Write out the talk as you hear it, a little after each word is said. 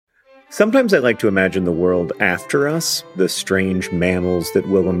Sometimes I like to imagine the world after us, the strange mammals that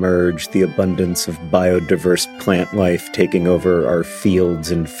will emerge, the abundance of biodiverse plant life taking over our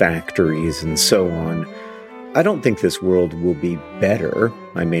fields and factories and so on. I don't think this world will be better.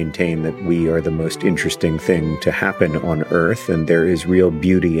 I maintain that we are the most interesting thing to happen on Earth, and there is real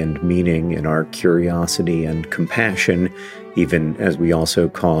beauty and meaning in our curiosity and compassion, even as we also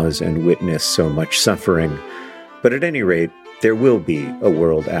cause and witness so much suffering. But at any rate, there will be a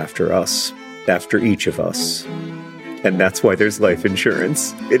world after us, after each of us. And that's why there's life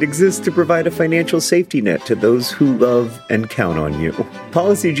insurance. It exists to provide a financial safety net to those who love and count on you.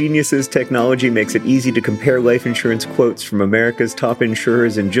 Policy Genius's technology makes it easy to compare life insurance quotes from America's top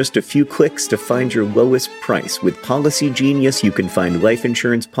insurers in just a few clicks to find your lowest price. With Policy Genius, you can find life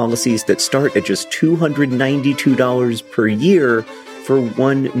insurance policies that start at just $292 per year for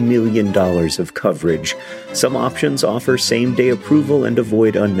 $1 million of coverage. Some options offer same-day approval and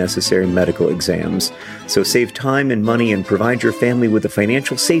avoid unnecessary medical exams. So save time and money and provide your family with a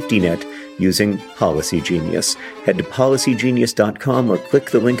financial safety net using Policy Genius. Head to policygenius.com or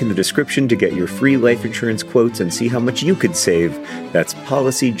click the link in the description to get your free life insurance quotes and see how much you could save. That's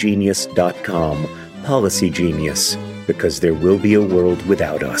policygenius.com. Policy Genius, because there will be a world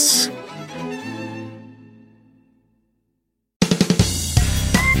without us.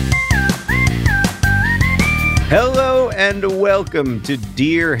 Hello and welcome to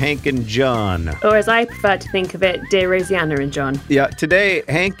Dear Hank and John. Or as I prefer to think of it, Dear Rosianna and John. Yeah, today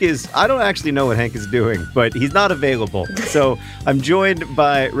Hank I don't actually know what Hank is doing, but he's not available. So I'm joined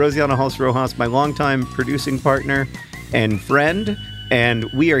by Rosianna Halse Rojas, my longtime producing partner and friend. And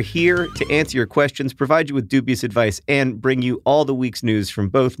we are here to answer your questions, provide you with dubious advice, and bring you all the week's news from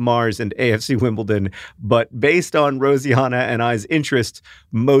both Mars and AFC Wimbledon. But based on Rosianna and I's interests,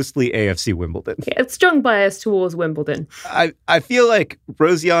 mostly AFC Wimbledon. Yeah, strong bias towards Wimbledon. I feel like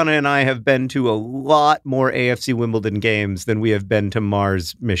Rosianna and I have been to a lot more AFC Wimbledon games than we have been to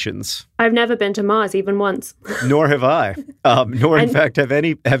Mars missions. I've never been to Mars even once. Nor have I. Nor, in fact, have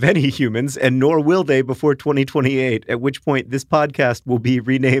any humans, and nor will they before 2028, at which point this podcast will be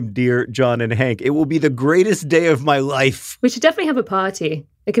renamed Dear John and Hank. It will be the greatest day of my life. We should definitely have a party.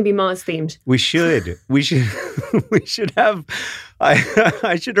 It can be Mars themed. We should have.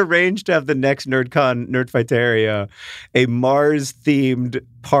 I should arrange to have the next NerdCon Nerdfighteria a Mars themed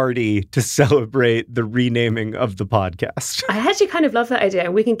party to celebrate the renaming of the podcast. I actually kind of love that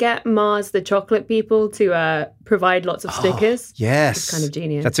idea. We can get Mars, the chocolate people, to provide lots of stickers. Yes, it's kind of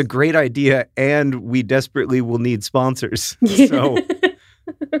genius. That's a great idea, and we desperately will need sponsors. So.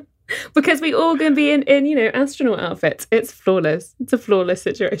 Because we all going to be in astronaut outfits. It's flawless. It's a flawless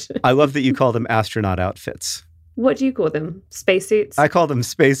situation. I love that you call them astronaut outfits. What do you call them? Spacesuits? I call them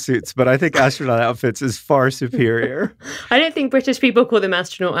spacesuits, but I think astronaut outfits is far superior. I don't think British people call them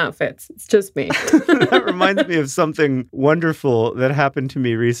astronaut outfits. It's just me. That reminds me of something wonderful that happened to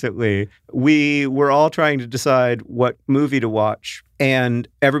me recently. We were all trying to decide what movie to watch, and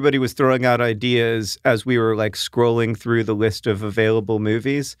everybody was throwing out ideas as we were scrolling through the list of available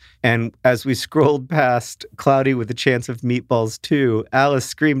movies. And as we scrolled past Cloudy with a Chance of Meatballs 2, Alice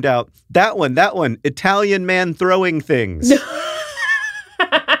screamed out, that one, Italian Man Throwing Things.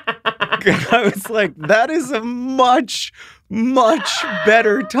 I was like, that is a much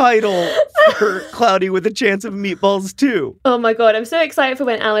better title for Cloudy with a Chance of Meatballs 2. Oh my God, I'm so excited for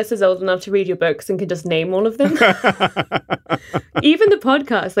when Alice is old enough to read your books and can just name all of them. Even the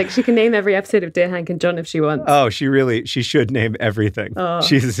podcast, she can name every episode of Dear Hank and John if she wants. Oh, she should name everything. Oh.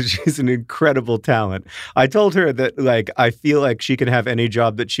 She's an incredible talent. I told her that I feel like she can have any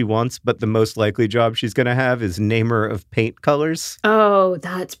job that she wants, but the most likely job she's going to have is namer of paint colors. Oh,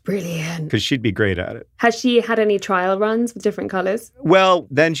 that's brilliant. Because she'd be great at it. Has she had any trial runs with different colors? Well,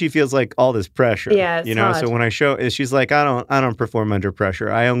 then she feels like all this pressure. Yeah, it's hard. So when I show, she's like, I don't perform under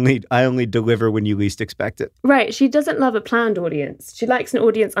pressure. I only deliver when you least expect it. Right. She doesn't love a planned audience. She likes an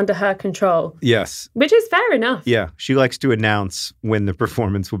audience under her control. Yes. Which is fair enough. Yeah. She likes to announce when the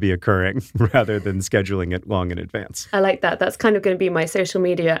performance will be occurring rather than scheduling it long in advance. I like that. That's kind of going to be my social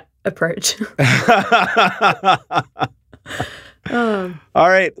media approach. All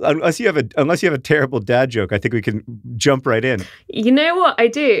right. Unless you have a terrible dad joke, I think we can jump right in. You know what? I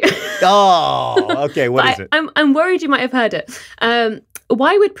do. Oh, okay. What is it? I'm worried you might have heard it.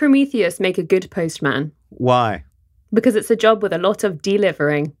 Why would Prometheus make a good postman? Why? Because it's a job with a lot of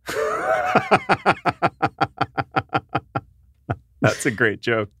delivering. That's a great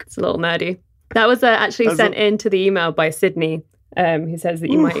joke. It's a little nerdy. That was actually sent in to the email by Sydney, who says that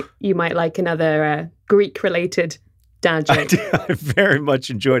you might like another Greek-related dad joke. I very much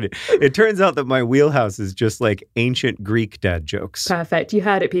enjoyed it. It turns out that my wheelhouse is just like ancient Greek dad jokes. Perfect. You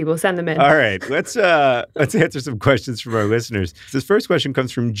heard it, people. Send them in. All right, let's answer some questions from our listeners. This first question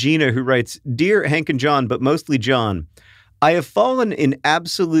comes from Gina, who writes, "Dear Hank and John, but mostly John, I have fallen in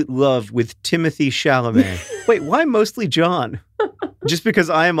absolute love with Timothée Chalamet." Wait, why mostly John? Just because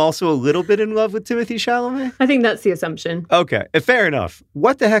I am also a little bit in love with Timothée Chalamet? I think that's the assumption. Okay, fair enough.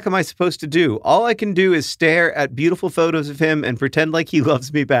 What the heck am I supposed to do? All I can do is stare at beautiful photos of him and pretend like he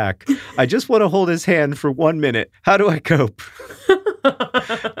loves me back. I just want to hold his hand for 1 minute. How do I cope?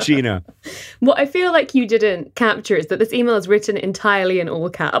 Gina. What I feel like you didn't capture is that this email is written entirely in all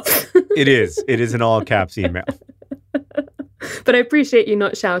caps. It is. It is an all caps email. But I appreciate you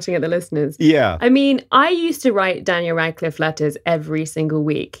not shouting at the listeners. Yeah. I mean, I used to write Daniel Radcliffe letters every single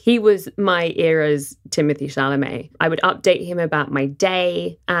week. He was my era's Timothée Chalamet. I would update him about my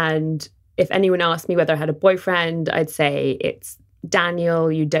day. And if anyone asked me whether I had a boyfriend, I'd say, it's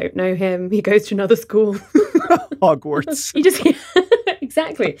Daniel. You don't know him. He goes to another school. Hogwarts. You just...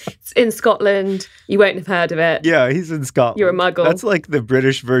 Exactly. It's in Scotland. You won't have heard of it. Yeah, he's in Scotland. You're a muggle. That's like the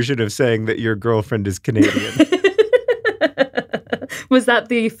British version of saying that your girlfriend is Canadian. Was that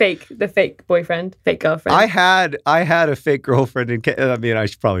the fake boyfriend, fake girlfriend? I had a fake girlfriend in Canada. I mean, I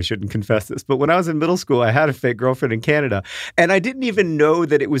probably shouldn't confess this, but when I was in middle school, I had a fake girlfriend in Canada, and I didn't even know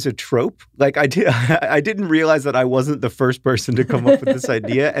that it was a trope. Like I didn't realize that I wasn't the first person to come up with this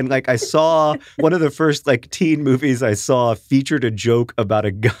idea. And like I saw one of the first like teen movies I saw featured a joke about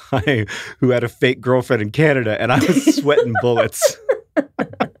a guy who had a fake girlfriend in Canada, and I was sweating bullets.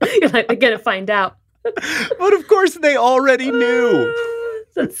 You're like, they're gonna find out. But of course they already knew.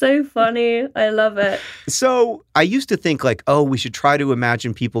 That's so funny. I love it. So I used to think like, oh, we should try to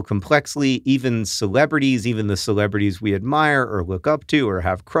imagine people complexly, even celebrities, even the celebrities we admire or look up to or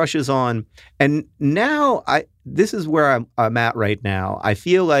have crushes on. And now this is where I'm at right now. I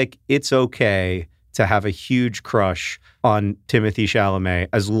feel like it's okay to have a huge crush on Timothée Chalamet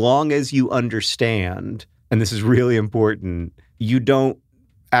as long as you understand, and this is really important, you don't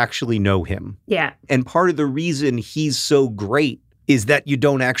actually know him. Yeah. And part of the reason he's so great is that you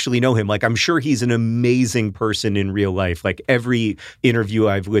don't actually know him. Like, I'm sure he's an amazing person in real life. Like, every interview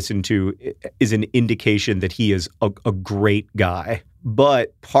I've listened to is an indication that he is a great guy.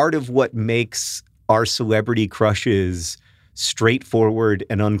 But part of what makes our celebrity crushes straightforward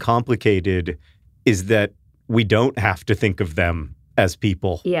and uncomplicated is that we don't have to think of them as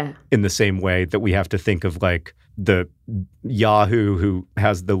people in the same way that we have to think of like the Yahoo who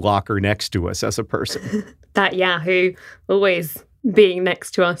has the locker next to us as a person. That Yahoo always being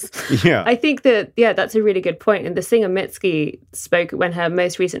next to us. Yeah. I think that, that's a really good point. And the singer Mitski spoke, when her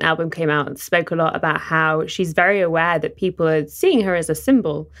most recent album came out, spoke a lot about how she's very aware that people are seeing her as a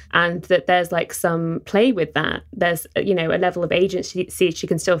symbol and that there's like some play with that. There's, a level of agency she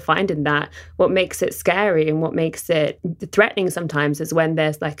can still find in that. What makes it scary and what makes it threatening sometimes is when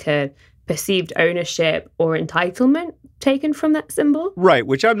there's like a perceived ownership or entitlement taken from that symbol. Right,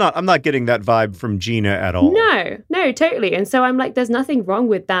 which I'm not getting that vibe from Gina at all. No, totally. And so I'm like, there's nothing wrong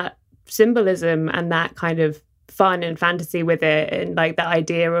with that symbolism and that kind of fun and fantasy with it, and like the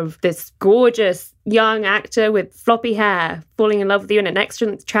idea of this gorgeous young actor with floppy hair falling in love with you in an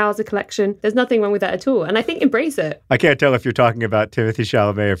extra trouser collection. There's nothing wrong with that at all. And I think embrace it. I can't tell if you're talking about Timothée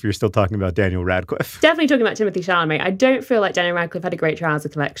Chalamet or if you're still talking about Daniel Radcliffe. Definitely talking about Timothée Chalamet. I don't feel like Daniel Radcliffe had a great trouser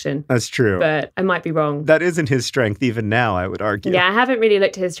collection. That's true. But I might be wrong. That isn't his strength even now, I would argue. Yeah, I haven't really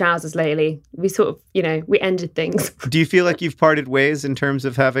looked at his trousers lately. We sort of, we ended things. Do you feel like you've parted ways in terms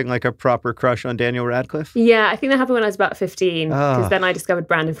of having like a proper crush on Daniel Radcliffe? Yeah, I think that happened when I was about 15 because then I discovered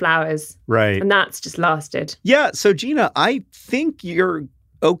Brandon Flowers. Right. And that's just lasted. Yeah. So, Gina, I think you're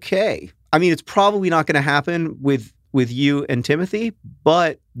okay. I mean, it's probably not going to happen with you and Timothy,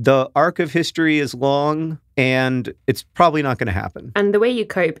 but the arc of history is long and it's probably not going to happen. And the way you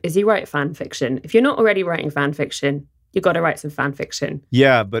cope is you write fan fiction. If you're not already writing fan fiction, you've got to write some fan fiction.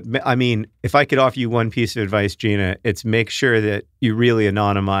 Yeah, but I mean, if I could offer you one piece of advice, Gina, it's make sure that you really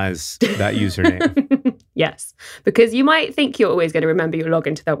anonymize that username. Yes, because you might think you're always going to remember your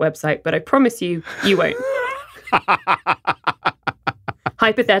login to that website, but I promise you, you won't.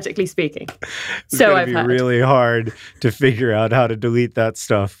 Hypothetically speaking. It's going to be really hard to figure out how to delete that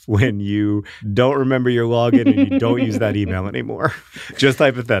stuff when you don't remember your login and you don't use that email anymore. Just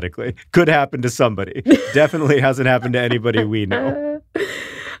hypothetically. Could happen to somebody. Definitely hasn't happened to anybody we know.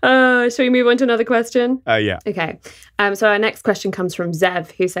 Shall we move on to another question? Yeah. Okay. So our next question comes from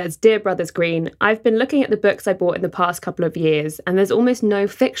Zev, who says, Dear Brothers Green, I've been looking at the books I bought in the past couple of years, and there's almost no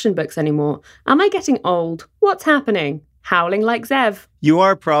fiction books anymore. Am I getting old? What's happening? Howling like Zev. You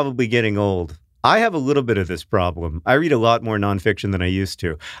are probably getting old. I have a little bit of this problem. I read a lot more nonfiction than I used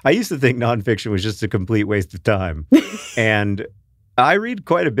to. I used to think nonfiction was just a complete waste of time. And I read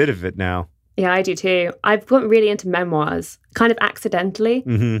quite a bit of it now. Yeah, I do too. I've gotten really into memoirs, kind of accidentally.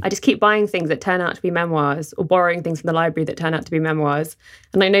 I just keep buying things that turn out to be memoirs or borrowing things from the library that turn out to be memoirs.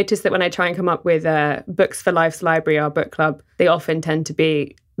 And I notice that when I try and come up with Books for Life's Library, our book club, they often tend to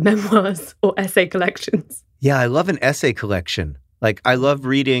be memoirs or essay collections. Yeah, I love an essay collection. Like, I love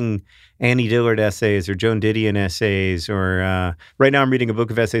reading Annie Dillard essays or Joan Didion essays, or right now I'm reading a book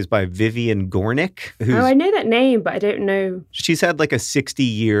of essays by Vivian Gornick. I know that name, but I don't know. She's had like a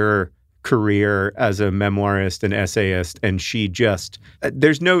 60-year career as a memoirist and essayist, and she just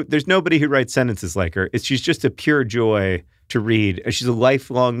there's nobody who writes sentences like her. She's just a pure joy to read. She's a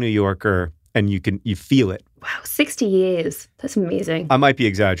lifelong New Yorker, and you feel it. Wow, 60 years. That's amazing. I might be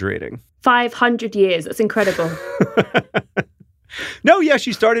exaggerating. 500 years. That's incredible. No, yeah,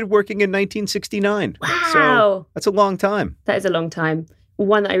 she started working in 1969. Wow. So that's a long time. That is a long time.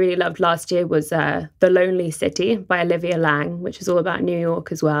 One that I really loved last year was The Lonely City by Olivia Laing, which is all about New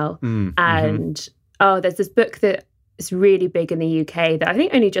York as well. And there's this book that is really big in the UK that I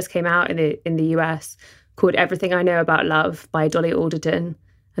think only just came out in the US called Everything I Know About Love by Dolly Alderton.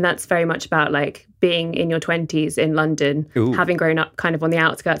 And that's very much about like being in your 20s in London, having grown up kind of on the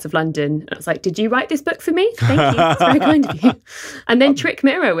outskirts of London. And I was like, did you write this book for me? Thank you. It's very kind of you. And then Trick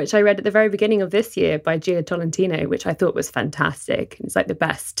Mirror, which I read at the very beginning of this year by Gia Tolentino, which I thought was fantastic. It's like the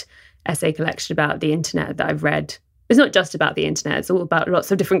best essay collection about the internet that I've read. It's not just about the internet. It's all about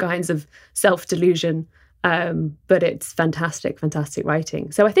lots of different kinds of self-delusion. But it's fantastic, fantastic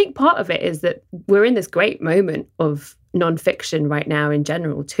writing. So I think part of it is that we're in this great moment of nonfiction right now in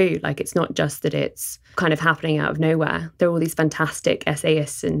general too. Like, it's not just that it's kind of happening out of nowhere. There are all these fantastic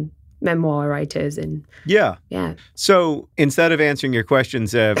essayists and memoir writers and yeah. So instead of answering your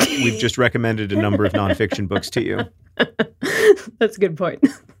questions, we've just recommended a number of nonfiction books to you. That's a good point.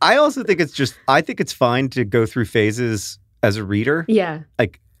 I also think I think it's fine to go through phases as a reader. Yeah.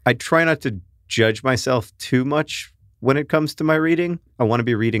 Like, I try not to judge myself too much when it comes to my reading. I want to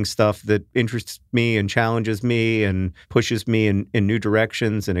be reading stuff that interests me and challenges me and pushes me in new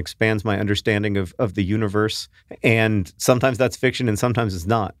directions and expands my understanding of the universe. And sometimes that's fiction and sometimes it's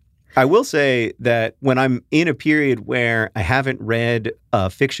not. I will say that when I'm in a period where I haven't read a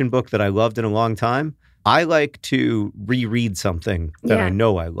fiction book that I loved in a long time, I like to reread something that I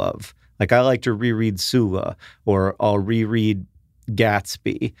know I love. Like, I like to reread Sula, or I'll reread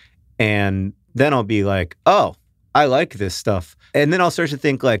Gatsby. And then I'll be like, oh, I like this stuff. And then I'll start to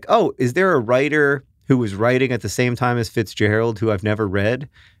think like, oh, is there a writer who was writing at the same time as Fitzgerald who I've never read?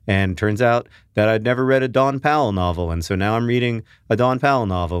 And turns out that I'd never read a Dawn Powell novel. And so now I'm reading a Dawn Powell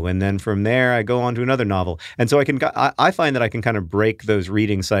novel. And then from there, I go on to another novel. And so I find that I can kind of break those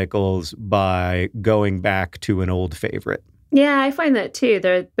reading cycles by going back to an old favorite. Yeah, I find that too.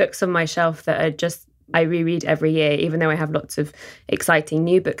 There are books on my shelf that are just I reread every year, even though I have lots of exciting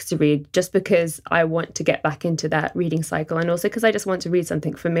new books to read, just because I want to get back into that reading cycle, and also because I just want to read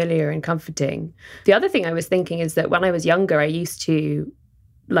something familiar and comforting. The other thing I was thinking is that when I was younger, I used to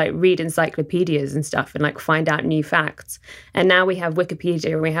like read encyclopedias and stuff and like find out new facts. And now we have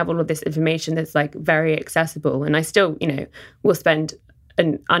Wikipedia and we have all of this information that's like very accessible. And I still, will spend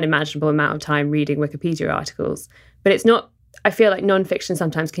an unimaginable amount of time reading Wikipedia articles, but it's not. I feel like nonfiction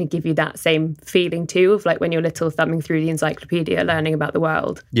sometimes can give you that same feeling too, of like when you're little thumbing through the encyclopedia, learning about the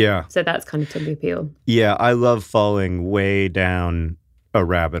world. Yeah. So that's kind of to the appeal. Yeah, I love falling way down a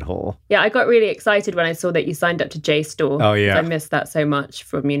rabbit hole. Yeah, I got really excited when I saw that you signed up to JSTOR. Oh, yeah. I missed that so much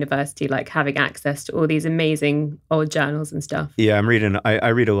from university, like having access to all these amazing old journals and stuff. Yeah, I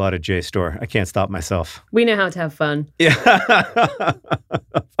read a lot of JSTOR. I can't stop myself. We know how to have fun. Yeah.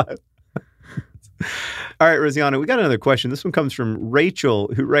 All right, Rosianna, we got another question. This one comes from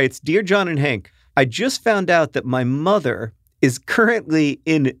Rachel, who writes, Dear John and Hank, I just found out that my mother is currently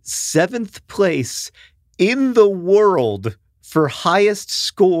in 7th place in the world for highest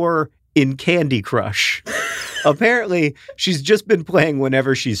score in Candy Crush. Apparently, she's just been playing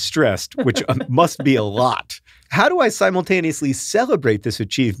whenever she's stressed, which must be a lot. How do I simultaneously celebrate this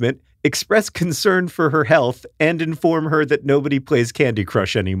achievement, express concern for her health, and inform her that nobody plays Candy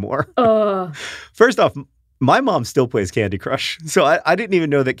Crush anymore? First off, my mom still plays Candy Crush, so I didn't even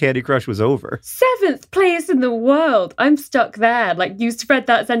know that Candy Crush was over. 7th place in the world. I'm stuck there. Like, you read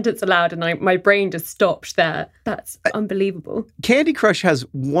that sentence aloud and my brain just stopped there. That's unbelievable. Candy Crush has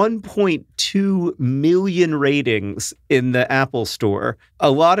 1.2 million ratings in the Apple Store.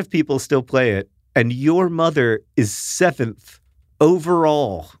 A lot of people still play it, and your mother is 7th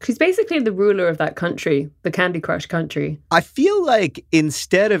overall. She's basically the ruler of that country, the Candy Crush country. I feel like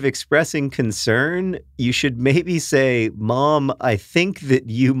instead of expressing concern, you should maybe say, Mom, I think that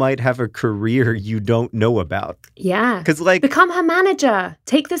you might have a career you don't know about. Yeah. Because like, become her manager.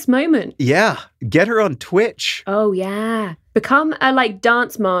 Take this moment. Yeah. Get her on Twitch. Oh, yeah. Become a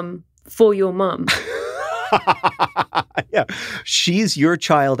dance mom for your mom. Yeah. She's your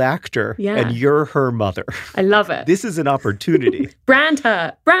child actor and you're her mother. I love it. This is an opportunity. Brand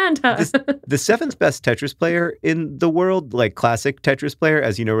her. The seventh best Tetris player in the world, like classic Tetris player,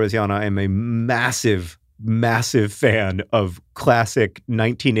 as you know, Rosianna, I am a massive fan of classic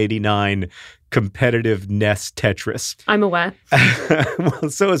 1989 competitive NES Tetris. I'm aware. Well,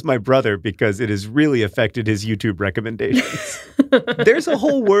 so is my brother, because it has really affected his YouTube recommendations. There's a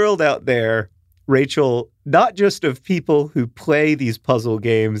whole world out there, Rachel, not just of people who play these puzzle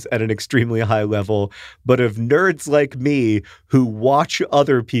games at an extremely high level, but of nerds like me who watch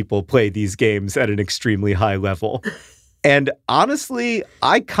other people play these games at an extremely high level. And honestly,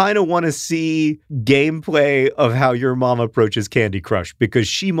 I kind of want to see gameplay of how your mom approaches Candy Crush, because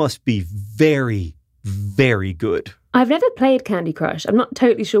she must be very, very good. I've never played Candy Crush. I'm not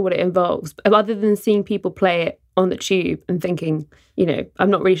totally sure what it involves, other than seeing people play it on the tube and thinking, I'm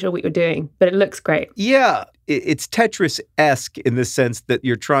not really sure what you're doing, but it looks great. Yeah, it's Tetris-esque in the sense that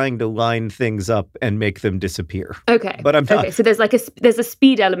you're trying to line things up and make them disappear. Okay. But I'm not. Okay, so there's a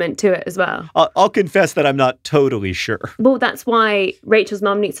speed element to it as well. I'll confess that I'm not totally sure. Well, that's why Rachel's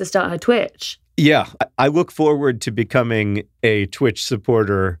mom needs to start her Twitch. Yeah, I look forward to becoming a Twitch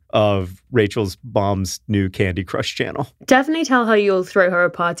supporter of Rachel's mom's new Candy Crush channel. Definitely tell her you'll throw her a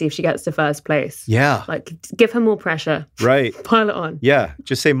party if she gets to first place. Yeah. Give her more pressure. Right. Pile it on. Yeah.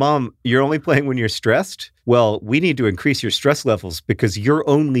 Just say, Mom, you're only playing when you're stressed? Well, we need to increase your stress levels because you're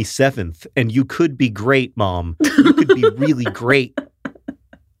only 7th and you could be great, Mom. You could be really great.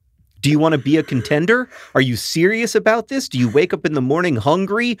 Do you want to be a contender? Are you serious about this? Do you wake up in the morning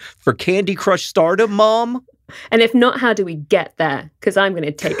hungry for Candy Crush stardom, Mom? And if not, how do we get there? Because I'm going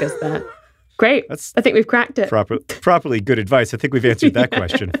to take us there. Great. I think we've cracked it. Properly good advice. I think we've answered that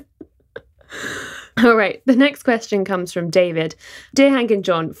question. All right. The next question comes from David. Dear Hank and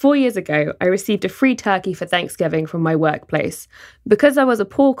John, 4 years ago, I received a free turkey for Thanksgiving from my workplace. Because I was a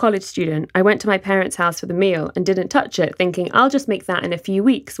poor college student, I went to my parents' house for the meal and didn't touch it, thinking I'll just make that in a few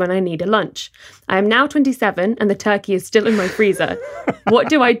weeks when I need a lunch. I am now 27 and the turkey is still in my freezer. What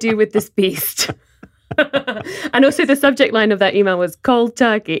do I do with this beast? And also the subject line of that email was cold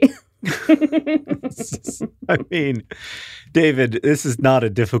turkey. I mean, David, this is not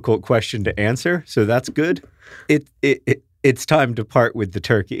a difficult question to answer, so that's good. It's time to part with the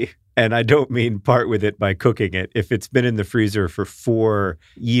turkey. And I don't mean part with it by cooking it. If it's been in the freezer for 4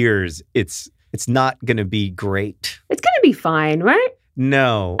 years, it's not going to be great. It's going to be fine, right?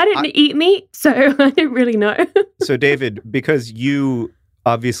 No. I didn't eat meat, so I don't really know. So, David, because you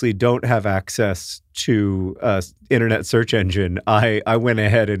obviously don't have access to internet search engine, I went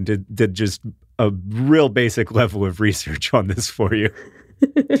ahead and did just a real basic level of research on this for you.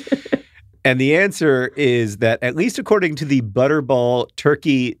 And the answer is that, at least according to the Butterball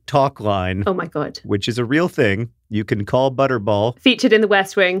Turkey Talk Line. Oh my God. Which is a real thing. You can call Butterball. Featured in The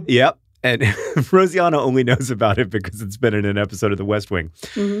West Wing. Yep. And Rosianna only knows about it because it's been in an episode of The West Wing.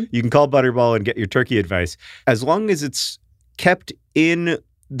 Mm-hmm. You can call Butterball and get your turkey advice. As long as it's kept in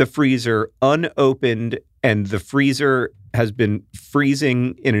the freezer unopened and the freezer has been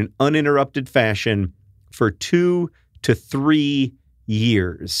freezing in an uninterrupted fashion for 2 to 3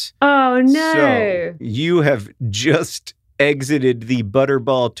 years. Oh, no. So you have just exited the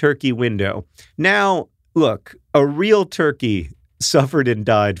Butterball turkey window. Now, look, a real turkey suffered and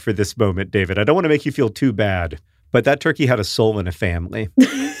died for this moment, David. I don't want to make you feel too bad, but that turkey had a soul and a family.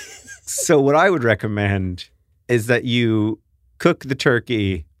 So what I would recommend is that you cook the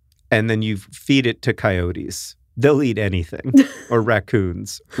turkey and then you feed it to coyotes. They'll eat anything. Or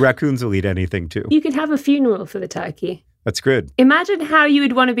raccoons. Raccoons will eat anything too. You could have a funeral for the turkey. That's good. Imagine how you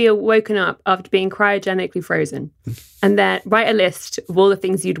would want to be woken up after being cryogenically frozen and then write a list of all the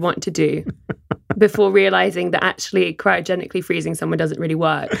things you'd want to do before realizing that actually cryogenically freezing someone doesn't really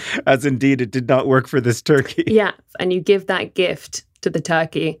work. As indeed it did not work for this turkey. Yeah. And you give that gift to the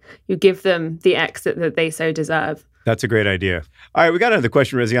turkey. You give them the exit that they so deserve. That's a great idea. All right, we got another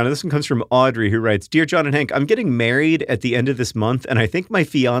question, Rosianna. This one comes from Audrey, who writes, Dear John and Hank, I'm getting married at the end of this month, and I think my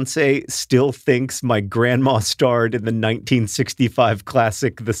fiance still thinks my grandma starred in the 1965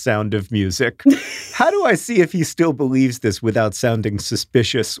 classic The Sound of Music. How do I see if he still believes this without sounding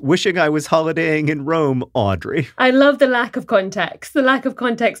suspicious? Wishing I was holidaying in Rome, Audrey. I love the lack of context. The lack of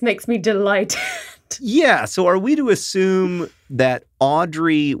context makes me delighted. Yeah. So are we to assume that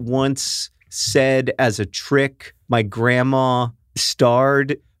Audrey once said as a trick, my grandma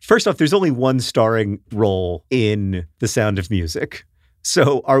starred? First off, there's only one starring role in The Sound of Music.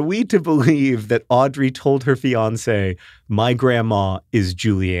 So are we to believe that Audrey told her fiancé, my grandma is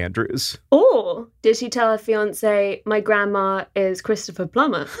Julie Andrews? Or did she tell her fiancé, my grandma is Christopher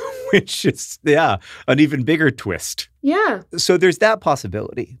Plummer? Which is, yeah, an even bigger twist. Yeah. So there's that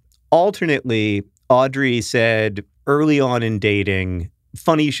possibility. Alternately, Audrey said early on in dating,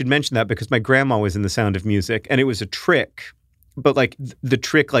 funny you should mention that because my grandma was in The Sound of Music and it was a trick. But like the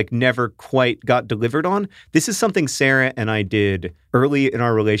trick like never quite got delivered on. This is something Sarah and I did early in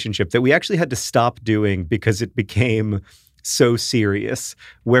our relationship that we actually had to stop doing because it became so serious,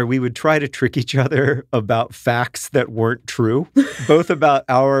 where we would try to trick each other about facts that weren't true, both about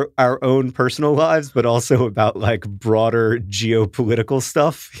our own personal lives, but also about like broader geopolitical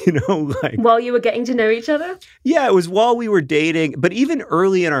stuff, like while you were getting to know each other? Yeah, it was while we were dating, but even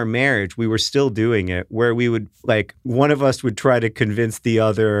early in our marriage, we were still doing it, where we would like one of us would try to convince the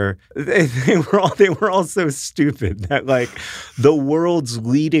other. They were all so stupid that like the world's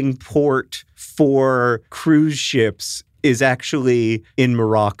leading port for cruise ships is actually in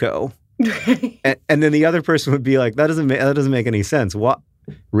Morocco. and then the other person would be like, that doesn't make any sense. What?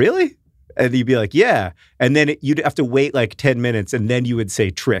 Really? And you'd be like, yeah. And then you'd have to wait like 10 minutes and then you would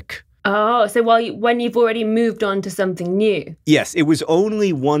say trick. Oh, so when you've already moved on to something new. Yes, it was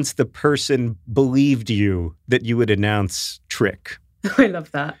only once the person believed you that you would announce trick. I love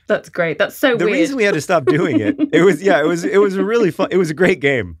that. That's great. That's so weird. The reason we had to stop doing it, it was a really fun, it was a great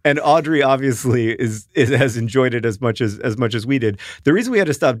game. And Audrey obviously has enjoyed it as much as we did. The reason we had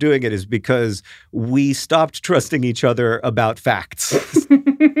to stop doing it is because we stopped trusting each other about facts.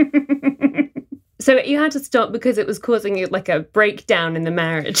 So you had to stop because it was causing like a breakdown in the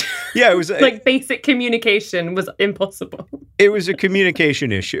marriage. Yeah, it was like basic communication was impossible. It was a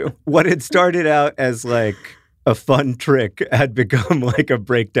communication issue. What had started out as like a fun trick had become like a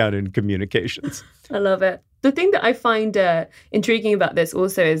breakdown in communications. I love it. The thing that I find intriguing about this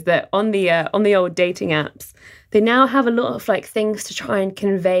also is that on the old dating apps, they now have a lot of like things to try and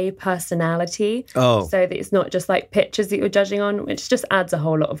convey personality. Oh. So that it's not just like pictures that you're judging on, which just adds a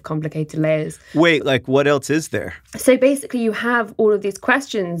whole lot of complicated layers. Wait, like what else is there? So basically you have all of these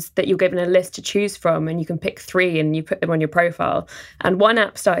questions that you're given a list to choose from and you can pick 3 and you put them on your profile. And one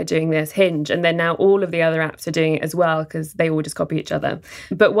app started doing this, Hinge, and then now all of the other apps are doing it as well because they all just copy each other.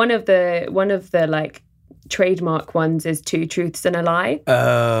 But one of the like trademark ones is 2 truths and a lie.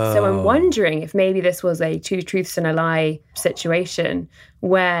 Oh. So I'm wondering if maybe this was a 2 truths and a lie situation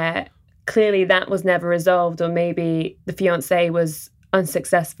where clearly that was never resolved, or maybe the fiancé was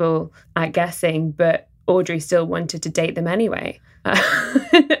unsuccessful at guessing, but Audrey still wanted to date them anyway.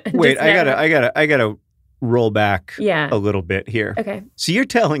 Wait, I gotta roll back a little bit here. Okay. So you're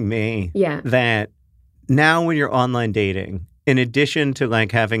telling me that now when you're online dating, in addition to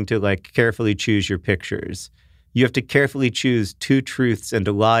like having to like carefully choose your pictures, you have to carefully choose 2 truths and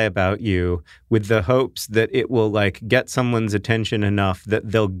a lie about you with the hopes that it will like get someone's attention enough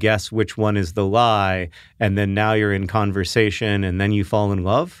that they'll guess which one is the lie. And then now you're in conversation and then you fall in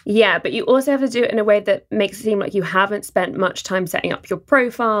love. Yeah, but you also have to do it in a way that makes it seem like you haven't spent much time setting up your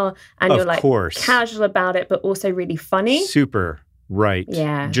profile and you're like casual about it, but also really funny. Super. Right.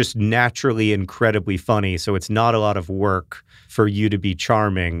 Yeah. Just naturally incredibly funny. So it's not a lot of work for you to be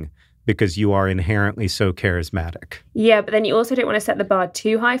charming because you are inherently so charismatic. Yeah, but then you also don't want to set the bar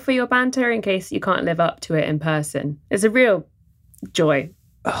too high for your banter in case you can't live up to it in person. It's a real joy.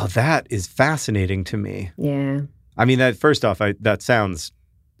 Oh, that is fascinating to me. Yeah. I mean, that first off, that sounds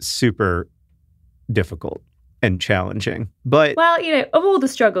super difficult and challenging. But well, of all the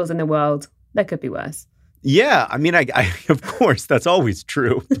struggles in the world, there could be worse. Yeah, I mean, I of course, that's always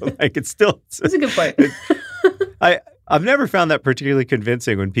true. But like, it's still... That's a good point. I've never found that particularly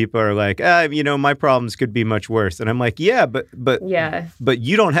convincing when people are like, my problems could be much worse. And I'm like, yeah, but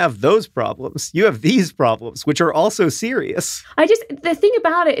you don't have those problems. You have these problems, which are also serious. The thing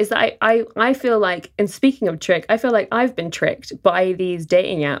about it is that I feel like, and speaking of trick, I feel like I've been tricked by these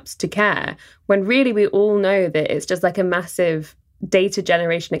dating apps to care, when really we all know that it's just like a massive data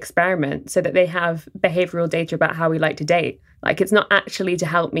generation experiment so that they have behavioral data about how we like to date. Like, it's not actually to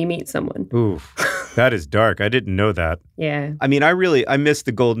help me meet someone. Ooh, that is dark. I didn't know that. Yeah. I mean, I miss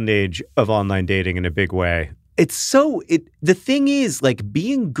the golden age of online dating in a big way. The thing is, like,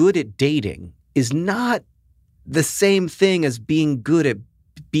 being good at dating is not the same thing as being good at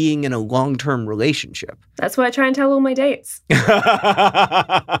being in a long-term relationship. That's what I try and tell all my dates.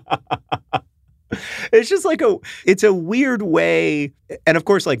 It's just like it's a weird way. And of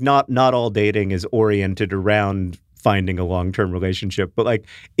course, like not all dating is oriented around finding a long-term relationship, but like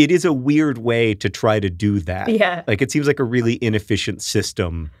it is a weird way to try to do that. Yeah. Like it seems like a really inefficient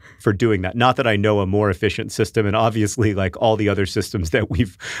system for doing that. Not that I know a more efficient system, and obviously like all the other systems that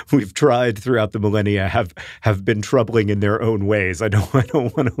we've tried throughout the millennia have been troubling in their own ways. I don't want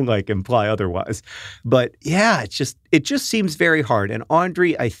to like imply otherwise. But yeah, it just seems very hard. And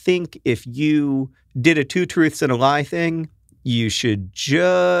Audrey, I think if you did a 2 truths and a lie thing, you should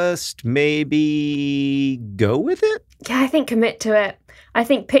just maybe go with it. Yeah, I think commit to it. I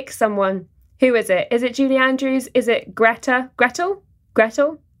think pick someone. Who is it? Is it Julie Andrews? Is it Gretel?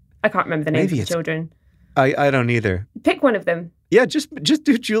 I can't remember the names of the children. I don't either. Pick one of them. Yeah, just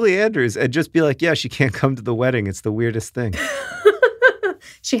do Julie Andrews and just be like, yeah, she can't come to the wedding. It's the weirdest thing.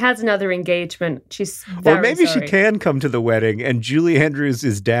 She has another engagement. She's very Or maybe sorry. she can come to the wedding and Julie Andrews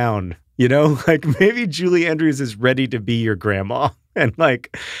is down. You know, like maybe Julie Andrews is ready to be your grandma and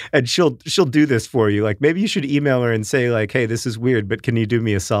she'll do this for you. Like maybe you should email her and say like, hey, this is weird, but can you do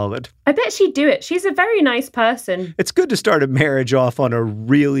me a solid? I bet she'd do it. She's a very nice person. It's good to start a marriage off on a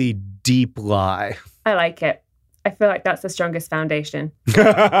really deep lie. I like it. I feel like that's the strongest foundation.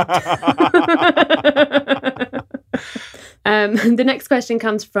 The next question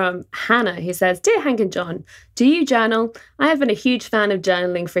comes from Hannah, who says, Dear Hank and John, do you journal? I have been a huge fan of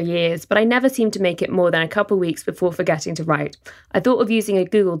journaling for years, but I never seem to make it more than a couple weeks before forgetting to write. I thought of using a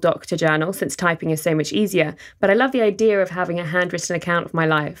Google Doc to journal since typing is so much easier, but I love the idea of having a handwritten account of my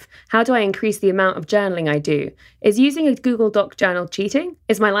life. How do I increase the amount of journaling I do? Is using a Google Doc journal cheating?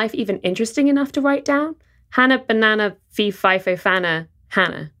 Is my life even interesting enough to write down? Hannah Banana Fee Fifo Fana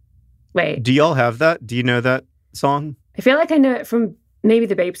Hannah. Wait. Do y'all have that? Do you know that song? I feel like I know it from maybe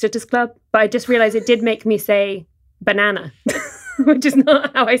the Babysitters Club, but I just realized it did make me say banana, which is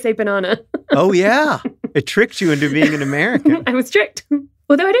not how I say banana. Oh, yeah. It tricked you into being an American. I was tricked.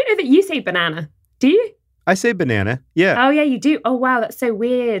 Although I don't know that you say banana. Do you? I say banana. Yeah. Oh, yeah, you do. Oh, wow, that's so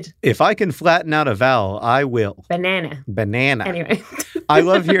weird. If I can flatten out a vowel, I will. Banana. Banana. Anyway. I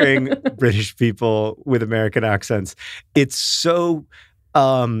love hearing British people with American accents. It's so,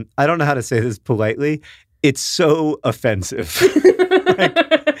 I don't know how to say this politely. It's so offensive.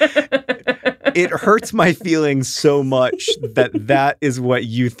 It hurts my feelings so much that is what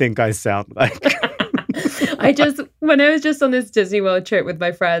you think I sound like. When I was just on this Disney World trip with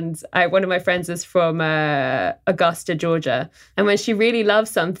my friends, one of my friends is from Augusta, Georgia. And when she really loves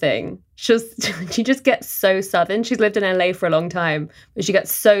something, she just gets so Southern. She's lived in LA for a long time, but she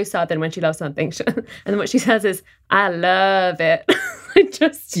gets so Southern when she loves something. And then what she says is, I love it. I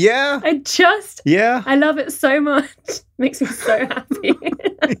love it so much. Makes me so happy.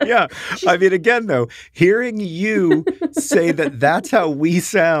 Yeah. I mean, again, though, hearing you say that's how we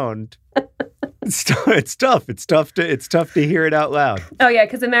sound, it's tough. It's tough to hear it out loud. Oh, yeah,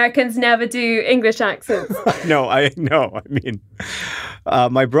 because Americans never do English accents. No, I know. I mean,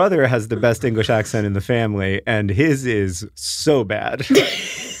 my brother has the best English accent in the family, and his is so bad.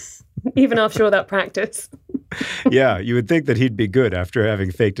 Even after all that practice. Yeah, you would think that he'd be good after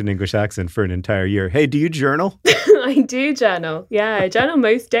having faked an English accent for an entire year. Hey, do you journal? I do journal. Yeah, I journal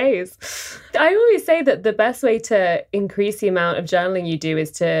most days. I always say that the best way to increase the amount of journaling you do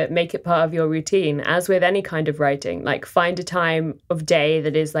is to make it part of your routine, as with any kind of writing. Like find a time of day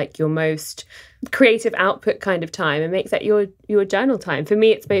that is like your most creative output kind of time and make that your journal time. For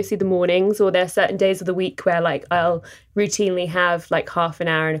me, it's mostly the mornings, or there are certain days of the week where like I'll routinely have like half an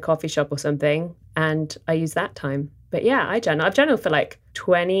hour in a coffee shop or something, and I use that time. But yeah, I journal. I've journaled for like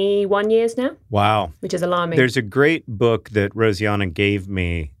 21 years now. Wow. Which is alarming. There's a great book that Rosianna gave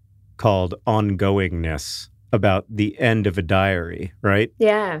me called Ongoingness, about the end of a diary, right?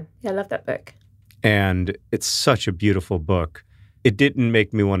 Yeah, I love that book. And it's such a beautiful book. It didn't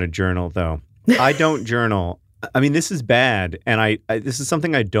make me want to journal, though. I don't journal. I mean, this is bad, and I this is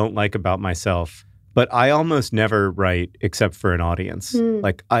something I don't like about myself, but I almost never write except for an audience.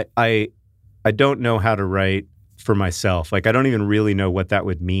 Like, I don't know how to write for myself. Like, I don't even really know what that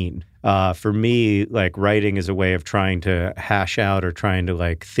would mean. For me, like, writing is a way of trying to hash out or trying to,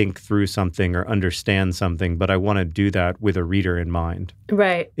 like, think through something or understand something, but I want to do that with a reader in mind.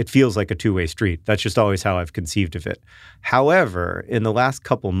 Right. It feels like a two-way street. That's just always how I've conceived of it. However, in the last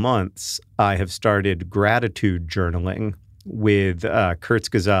couple months, I have started gratitude journaling with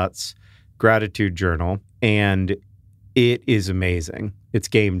Kurzgesagt's Gratitude Journal, and it is amazing. It's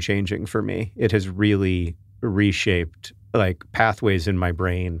game-changing for me. It has really reshaped like pathways in my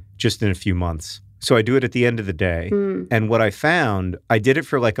brain just in a few months. So I do it at the end of the day. And what I found, I did it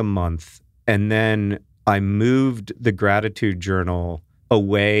for like a month, and then I moved the gratitude journal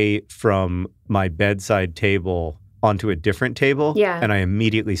away from my bedside table onto a different table. Yeah. And I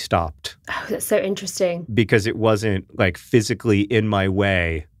immediately stopped. Oh, that's so interesting. Because it wasn't like physically in my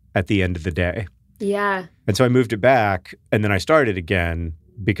way at the end of the day. Yeah. And so I moved it back and then I started again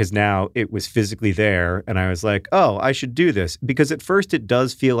because now it was physically there. And I was like, oh, I should do this. Because at first it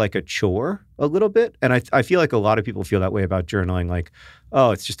does feel like a chore a little bit. And I feel like a lot of people feel that way about journaling, like,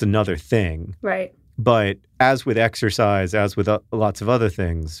 oh, it's just another thing. Right. But as with exercise, as with lots of other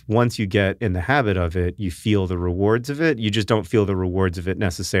things, once you get in the habit of it, you feel the rewards of it. You just don't feel the rewards of it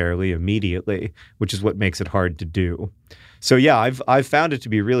necessarily immediately, which is what makes it hard to do. So yeah, I've found it to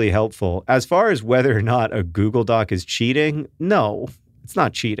be really helpful. As far as whether or not a Google Doc is cheating, no, it's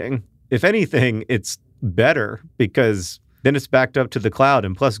not cheating. If anything, it's better because then it's backed up to the cloud,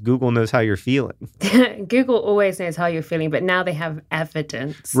 and plus Google knows how you're feeling. Google always knows how you're feeling, but now they have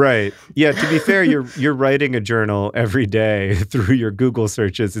evidence. Right. Yeah, to be fair, you're writing a journal every day through your Google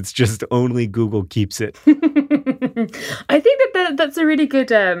searches. It's just only Google keeps it. I think that's a really good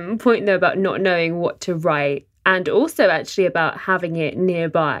point, though, about not knowing what to write, and also actually about having it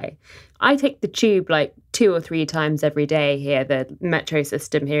nearby. I take the tube like 2 or 3 times every day here, the metro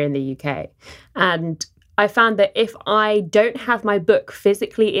system here in the UK. And I found that if I don't have my book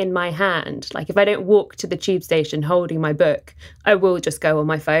physically in my hand, like if I don't walk to the tube station holding my book, I will just go on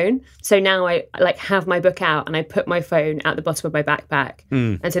my phone. So now I like have my book out and I put my phone at the bottom of my backpack.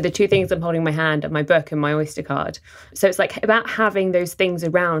 And so the 2 things I'm holding in my hand are my book and my Oyster card. So it's like about having those things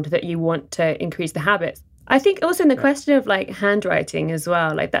around that you want to increase the habits. I think also in the question of like handwriting as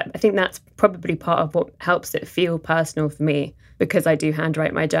well, like that, I think that's probably part of what helps it feel personal for me, because I do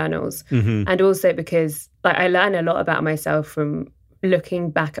handwrite my journals. And also because like I learn a lot about myself from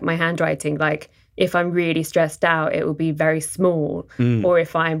looking back at my handwriting. Like if I'm really stressed out, it will be very small, or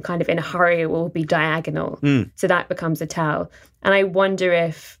if I'm kind of in a hurry, it will be diagonal. So that becomes a tell. And I wonder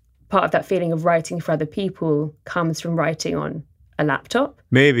if part of that feeling of writing for other people comes from writing on a laptop.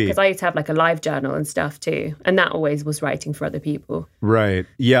 Maybe. Because I used to have like a live journal and stuff too. And that always was writing for other people. Right.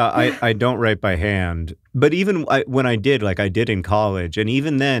 Yeah, I don't write by hand. But even when I did, like I did in college, and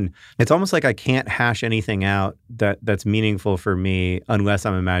even then, it's almost like I can't hash anything out that's meaningful for me unless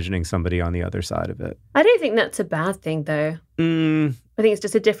I'm imagining somebody on the other side of it. I don't think that's a bad thing, though. I think it's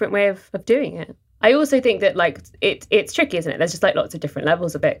just a different way of doing it. I also think that like it's tricky, isn't it? There's just like lots of different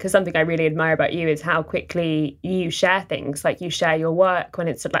levels of it. Because something I really admire about you is how quickly you share things. Like you share your work when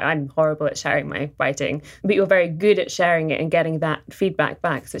it's like, I'm horrible at sharing my writing, but you're very good at sharing it and getting that feedback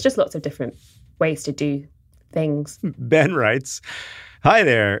back. So it's just lots of different ways to do things. Ben writes, hi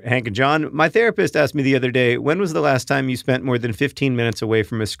there, Hank and John. My therapist asked me the other day, when was the last time you spent more than 15 minutes away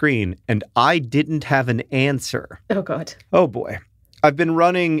from a screen? And I didn't have an answer. Oh, God. Oh, boy. I've been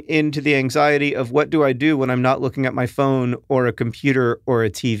running into the anxiety of what do I do when I'm not looking at my phone or a computer or a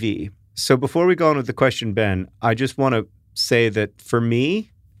TV. So before we go on with the question, Ben, I just want to say that for me,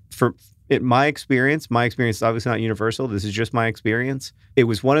 my experience is obviously not universal. This is just my experience. It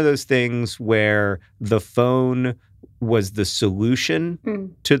was one of those things where the phone was the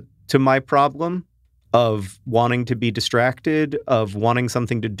solution to my problem of wanting to be distracted, of wanting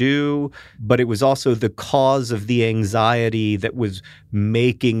something to do, but it was also the cause of the anxiety that was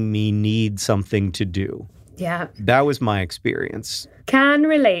making me need something to do. Yeah. That was my experience. Can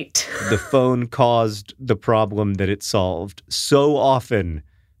relate. The phone caused the problem that it solved. So often,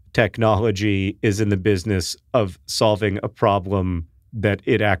 technology is in the business of solving a problem that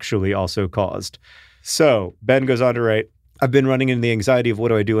it actually also caused. So Ben goes on to write, I've been running into the anxiety of what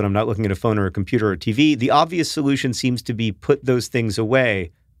do I do when I'm not looking at a phone or a computer or a TV. The obvious solution seems to be put those things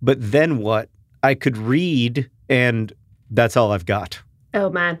away. But then what? I could read, and that's all I've got. Oh,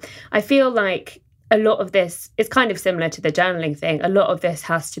 man. I feel like a lot of this is kind of similar to the journaling thing. A lot of this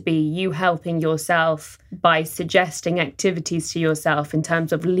has to be you helping yourself by suggesting activities to yourself in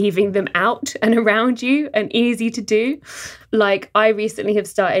terms of leaving them out and around you and easy to do. Like I recently have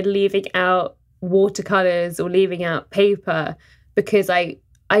started leaving out watercolors or leaving out paper because I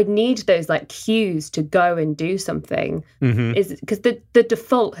need those like cues to go and do something. Is because the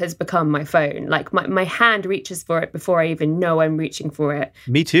default has become my phone. Like my hand reaches for it before I even know I'm reaching for it.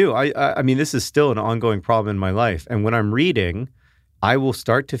 Me too. I mean, this is still an ongoing problem in my life. And when I'm reading, I will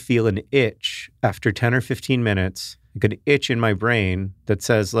start to feel an itch after 10 or 15 minutes, like an itch in my brain that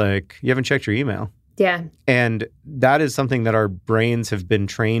says like, you haven't checked your email. Yeah. And that is something that our brains have been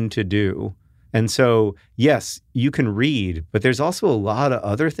trained to do. And so, yes, you can read, but there's also a lot of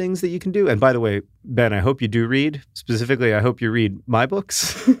other things that you can do. And by the way, Ben, I hope you do read. Specifically, I hope you read my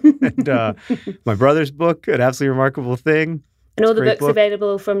books and my brother's book, An Absolutely Remarkable Thing. And all the books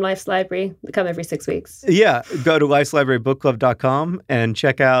available from Life's Library that come every 6 weeks. Yeah. Go to lifeslibrarybookclub.com and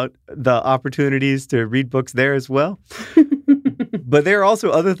check out the opportunities to read books there as well. But there are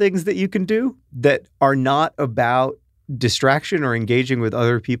also other things that you can do that are not about distraction or engaging with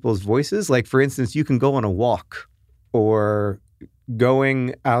other people's voices. Like, for instance, you can go on a walk, or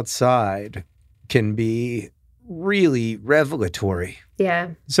going outside can be really revelatory. Yeah.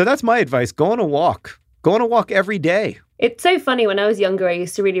 So that's my advice. Go on a walk. Go on a walk every day. It's so funny. When I was younger, I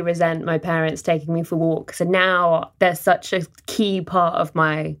used to really resent my parents taking me for walks. And now they're such a key part of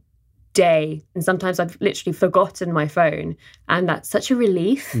my day. And sometimes I've literally forgotten my phone. And that's such a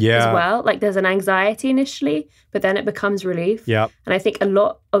relief as well. Like, there's an anxiety initially, but then it becomes relief. Yeah. And I think a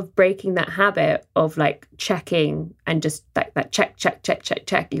lot of breaking that habit of like checking and just that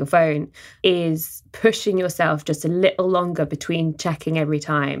check your phone is pushing yourself just a little longer between checking every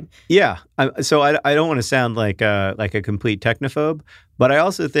time. Yeah. So I don't want to sound like a complete technophobe, but I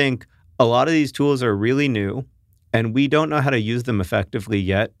also think a lot of these tools are really new, and we don't know how to use them effectively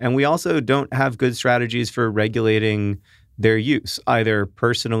yet. And we also don't have good strategies for regulating their use, either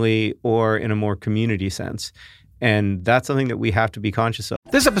personally or in a more community sense. And that's something that we have to be conscious of.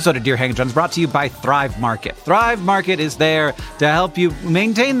 This episode of Dear Hank John is brought to you by Thrive Market. Thrive Market is there to help you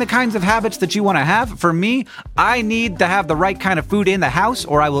maintain the kinds of habits that you want to have. For me, I need to have the right kind of food in the house,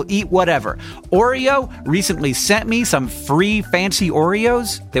 or I will eat whatever. Oreo recently sent me some free fancy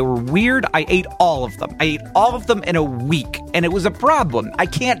Oreos. They were weird. I ate all of them. I ate all of them in a week, and it was a problem. I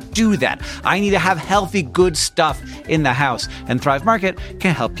can't do that. I need to have healthy, good stuff in the house, and Thrive Market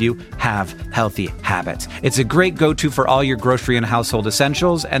can help you have healthy habits. It's a great go-to for all your grocery and household essentials,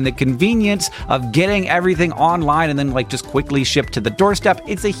 and the convenience of getting everything online and then just quickly shipped to the doorstep.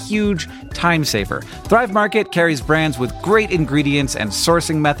 It's a huge time saver. Thrive Market carries brands with great ingredients and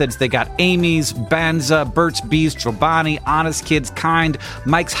sourcing methods. They got Amy's, Banza, Burt's Bees, Chobani, Honest Kids, Kind,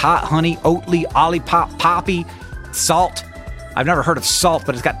 Mike's Hot Honey, Oatly, Olipop, Poppy, Salt. I've never heard of Salt,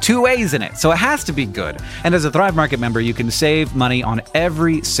 but it's got 2 A's in it, so it has to be good. And as a Thrive Market member, you can save money on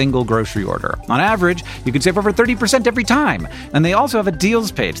every single grocery order. On average, you can save over 30% every time. And they also have a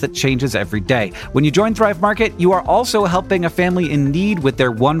deals page that changes every day. When you join Thrive Market, you are also helping a family in need with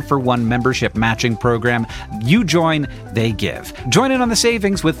their 1-for-1 membership matching program. You join, they give. Join in on the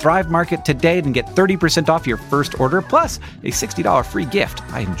savings with Thrive Market today and get 30% off your first order, plus a $60 free gift.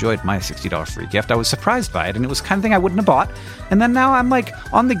 I enjoyed my $60 free gift. I was surprised by it, and it was the kind of thing I wouldn't have bought. And then now I'm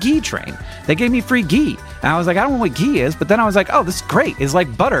on the ghee train. They gave me free ghee. And I was like, I don't know what ghee is. But then I was like, oh, this is great. It's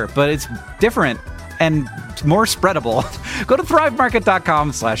like butter, but it's different and more spreadable. Go to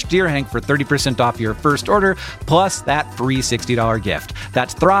thrivemarket.com/DearHank for 30% off your first order, plus that free $60 gift.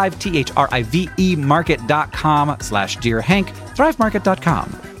 That's Thrive, THRIVE market.com/DearHank,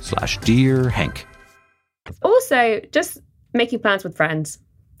 thrivemarket.com/DearHank. Also, just making plans with friends.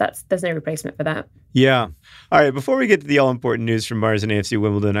 There's no replacement for that. Yeah. All right. Before we get to the all-important news from Mars and AFC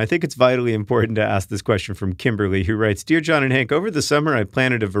Wimbledon, I think it's vitally important to ask this question from Kimberly, who writes, Dear John and Hank, over the summer, I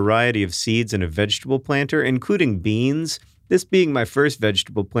planted a variety of seeds in a vegetable planter, including beans. This being my first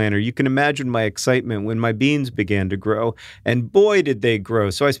vegetable planter, you can imagine my excitement when my beans began to grow. And boy, did they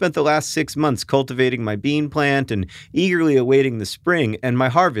grow. So I spent the last 6 months cultivating my bean plant and eagerly awaiting the spring and my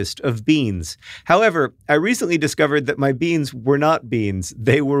harvest of beans. However, I recently discovered that my beans were not beans.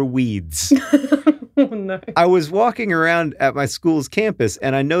 They were weeds. Oh, no. I was walking around at my school's campus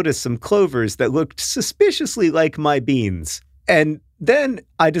and I noticed some clovers that looked suspiciously like my beans. And then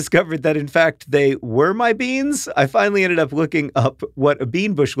I discovered that, in fact, they were my beans. I finally ended up looking up what a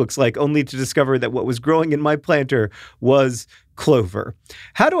bean bush looks like, only to discover that what was growing in my planter was clover.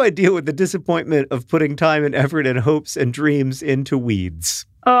 How do I deal with the disappointment of putting time and effort and hopes and dreams into weeds?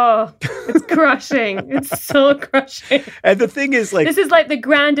 Oh, it's crushing. It's so crushing. And the thing is, this is like the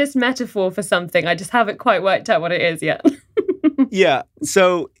grandest metaphor for something. I just haven't quite worked out what it is yet. Yeah.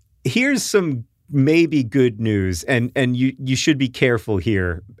 So here's some maybe good news, and you should be careful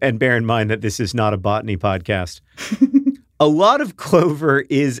here and bear in mind that this is not a botany podcast. A lot of clover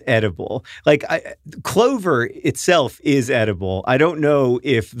is edible. Clover itself is edible. I don't know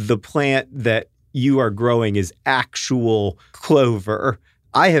if the plant that you are growing is actual clover.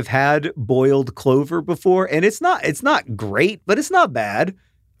 I have had boiled clover before, and it's not great, but it's not bad.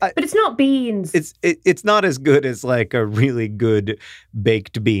 But it's not beans. It's not as good as a really good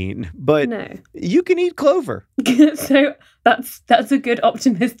baked bean, but no. You can eat clover. So that's a good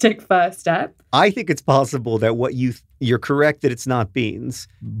optimistic first step. I think it's possible that you're correct that it's not beans,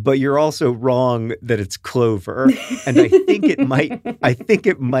 but you're also wrong that it's clover, and I think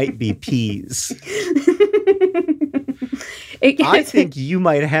it might be peas. I think you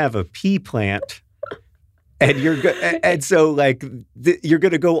might have a pea plant. And and so like you're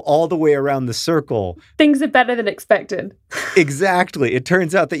going to go all the way around the circle. Things are better than expected. Exactly. It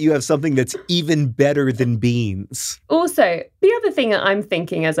turns out that you have something that's even better than beans. Also, the other thing that I'm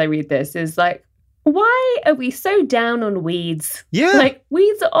thinking as I read this is like, why are we so down on weeds? Yeah. Like,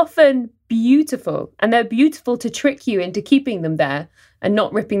 weeds are often beautiful, and they're beautiful to trick you into keeping them there and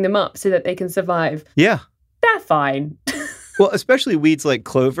not ripping them up so that they can survive. Yeah. They're fine. Well, especially weeds like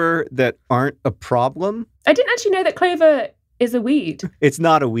clover that aren't a problem. I didn't actually know that clover is a weed. It's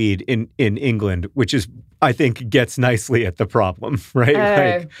not a weed in England, which is, I think, gets nicely at the problem,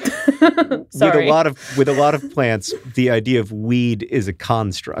 right? Oh. Sorry. With a lot of plants, the idea of weed is a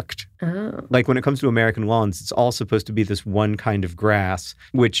construct. Oh. Like when it comes to American lawns, it's all supposed to be this one kind of grass,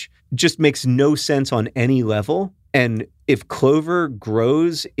 which just makes no sense on any level. And if clover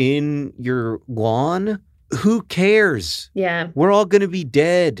grows in your lawn, who cares? Yeah. We're all going to be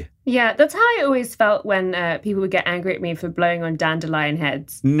dead. Yeah, that's how I always felt when people would get angry at me for blowing on dandelion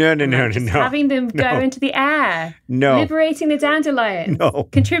heads. No. Having them go into the air. No. Liberating the dandelion. No.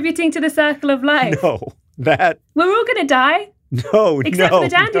 Contributing to the circle of life. No. That. We're all going to die. No. Except for the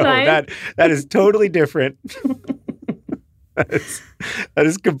dandelion. No, that is totally different. That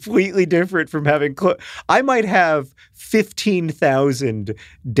is completely different from having I might have 15,000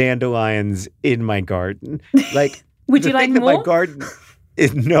 dandelions in my garden. Like, would you like more? My garden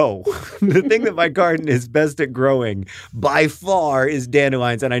no. The thing that my garden is best at growing by far is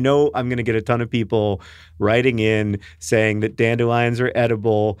dandelions. And I know I'm going to get a ton of people writing in saying that dandelions are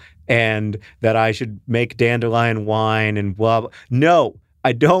edible and that I should make dandelion wine and blah, blah. No,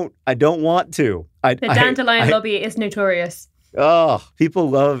 I don't want to. The dandelion lobby is notorious. Oh,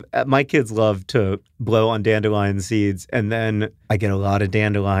 my kids love to blow on dandelion seeds, and then I get a lot of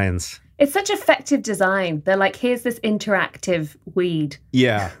dandelions. It's such effective design. They're like, here's this interactive weed.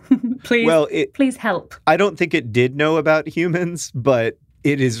 Yeah. Please help. I don't think it did know about humans, but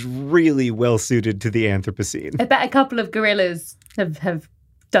it is really well suited to the Anthropocene. I bet a couple of gorillas have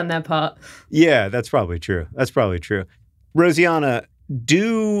done their part. Yeah, that's probably true. Rosianna,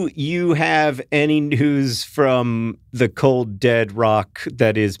 do you have any news from the cold, dead rock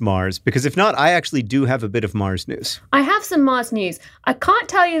that is Mars? Because if not, I actually do have a bit of Mars news. I have some Mars news. I can't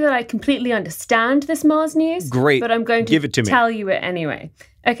tell you that I completely understand this Mars news. Great. But I'm going to give it to me. Tell you it anyway.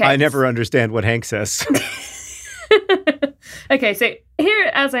 Okay. I never understand what Hank says. Okay, so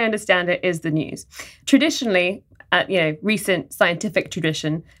here, as I understand it, is the news. Traditionally, recent scientific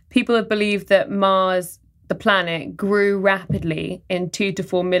tradition, people have believed that Mars, the planet, grew rapidly in 2 to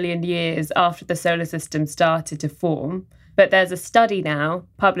 4 million years after the solar system started to form. But there's a study now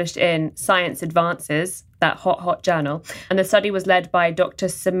published in Science Advances, that hot journal. And the study was led by Dr.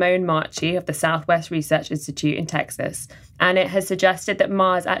 Simone Marchi of the Southwest Research Institute in Texas. And it has suggested that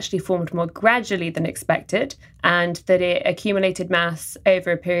Mars actually formed more gradually than expected, and that it accumulated mass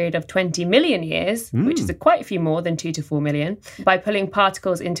over a period of 20 million years, which is quite a few more than 2 to 4 million, by pulling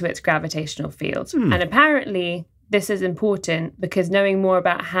particles into its gravitational field. And apparently, this is important because knowing more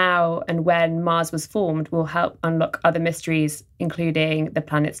about how and when Mars was formed will help unlock other mysteries, including the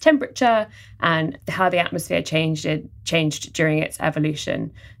planet's temperature and how the atmosphere changed during its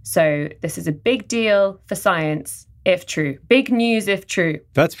evolution. So this is a big deal for science, if true. Big news, if true.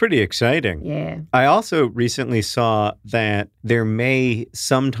 That's pretty exciting. Yeah. I also recently saw that there may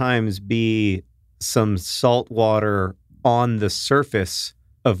sometimes be some salt water on the surface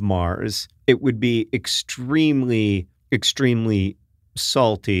of Mars. It would be extremely, extremely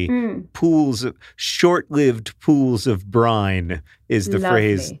salty. Short-lived pools of brine is the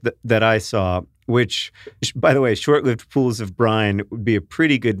phrase that I saw, which, by the way, short-lived pools of brine would be a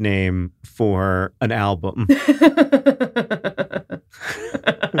pretty good name for an album.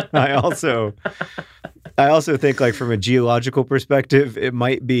 I also think, like, from a geological perspective, it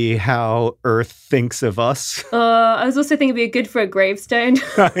might be how Earth thinks of us. I was also thinking it'd be good for a gravestone.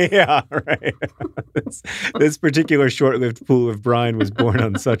 Yeah, right. This particular short-lived pool of brine was born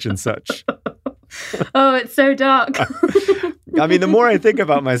on such and such. Oh, it's so dark. I mean, the more I think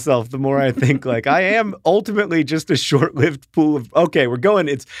about myself, the more I think, like, I am ultimately just a short-lived pool of... Okay, we've gone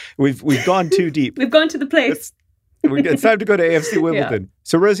too deep. We've gone to the place. It's time to go to AFC Wimbledon. Yeah.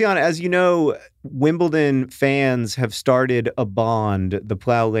 So, Rosianna, as you know, Wimbledon fans have started a bond, the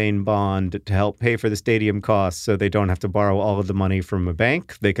Plough Lane Bond, to help pay for the stadium costs so they don't have to borrow all of the money from a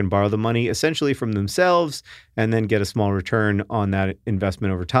bank. They can borrow the money essentially from themselves and then get a small return on that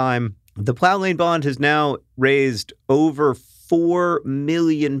investment over time. The Plough Lane Bond has now raised over £4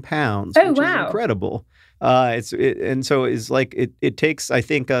 million, which is incredible. It takes, I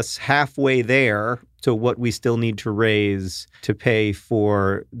think, us halfway there to what we still need to raise to pay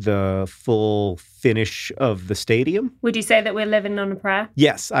for the full finish of the stadium. Would you say that we're living on a prayer?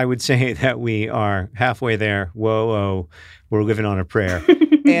 Yes, I would say that we are halfway there. Whoa, we're living on a prayer.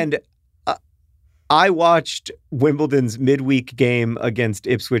 And I watched Wimbledon's midweek game against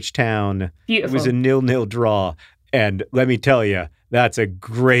Ipswich Town. Beautiful. It was a 0-0 draw. And let me tell you, that's a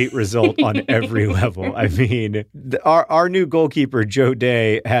great result on every level. I mean, our new goalkeeper, Joe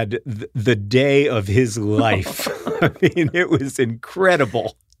Day, had the day of his life. I mean, it was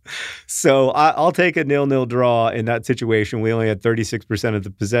incredible. So I'll take a 0-0 draw in that situation. We only had 36% of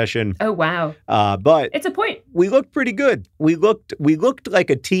the possession. Oh, wow. But it's a point. We looked pretty good. We looked like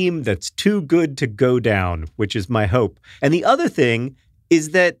a team that's too good to go down, which is my hope. And the other thing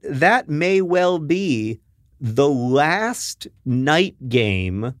is that may well be the last night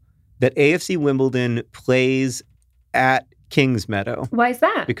game that AFC Wimbledon plays at Kingsmeadow. Why is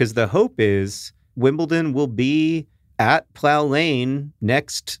that? Because the hope is Wimbledon will be at Plough Lane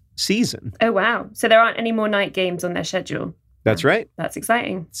next season. Oh, wow. So there aren't any more night games on their schedule. That's right. That's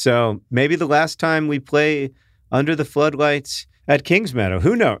exciting. So maybe the last time we play under the floodlights at Kingsmeadow.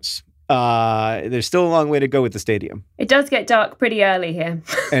 Who knows? There's still a long way to go with the stadium. It does get dark pretty early here.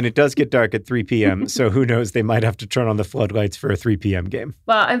 And it does get dark at 3 p.m. So who knows? They might have to turn on the floodlights for a 3 p.m. game.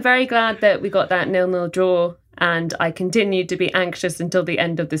 Well, I'm very glad that we got that 0-0 draw. And I continued to be anxious until the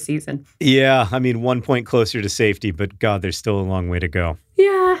end of the season. Yeah, I mean, 1 point closer to safety, but God, there's still a long way to go.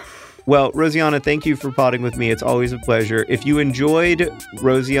 Yeah. Well, Rosianna, thank you for podding with me. It's always a pleasure. If you enjoyed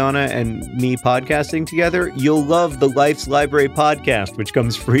Rosianna and me podcasting together, you'll love the Life's Library podcast, which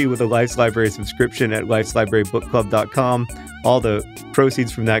comes free with a Life's Library subscription at lifeslibrarybookclub.com. All the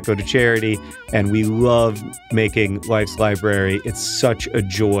proceeds from that go to charity, and we love making Life's Library. It's such a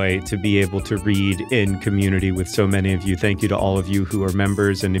joy to be able to read in community with so many of you. Thank you to all of you who are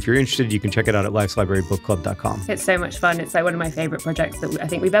members, and if you're interested, you can check it out at lifeslibrarybookclub.com. It's so much fun. It's like one of my favorite projects that I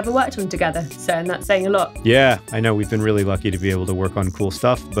think we've ever worked on together, so and that's saying a lot. Yeah, I know we've been really lucky to be able to work on cool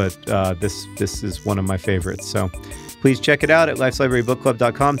stuff, but this is one of my favorites, so please check it out at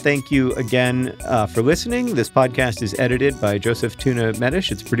lifeslibrarybookclub.com. Thank you again for listening. This podcast is edited by Joseph Tuna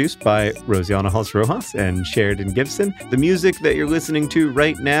Medish. It's produced by Rosianna Halse Rojas and Sheridan Gibson. The music that you're listening to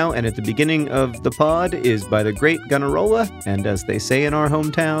right now and at the beginning of the pod is by the great Gunnarolla. And as they say in our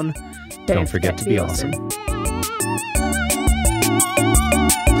hometown, don't forget to be awesome.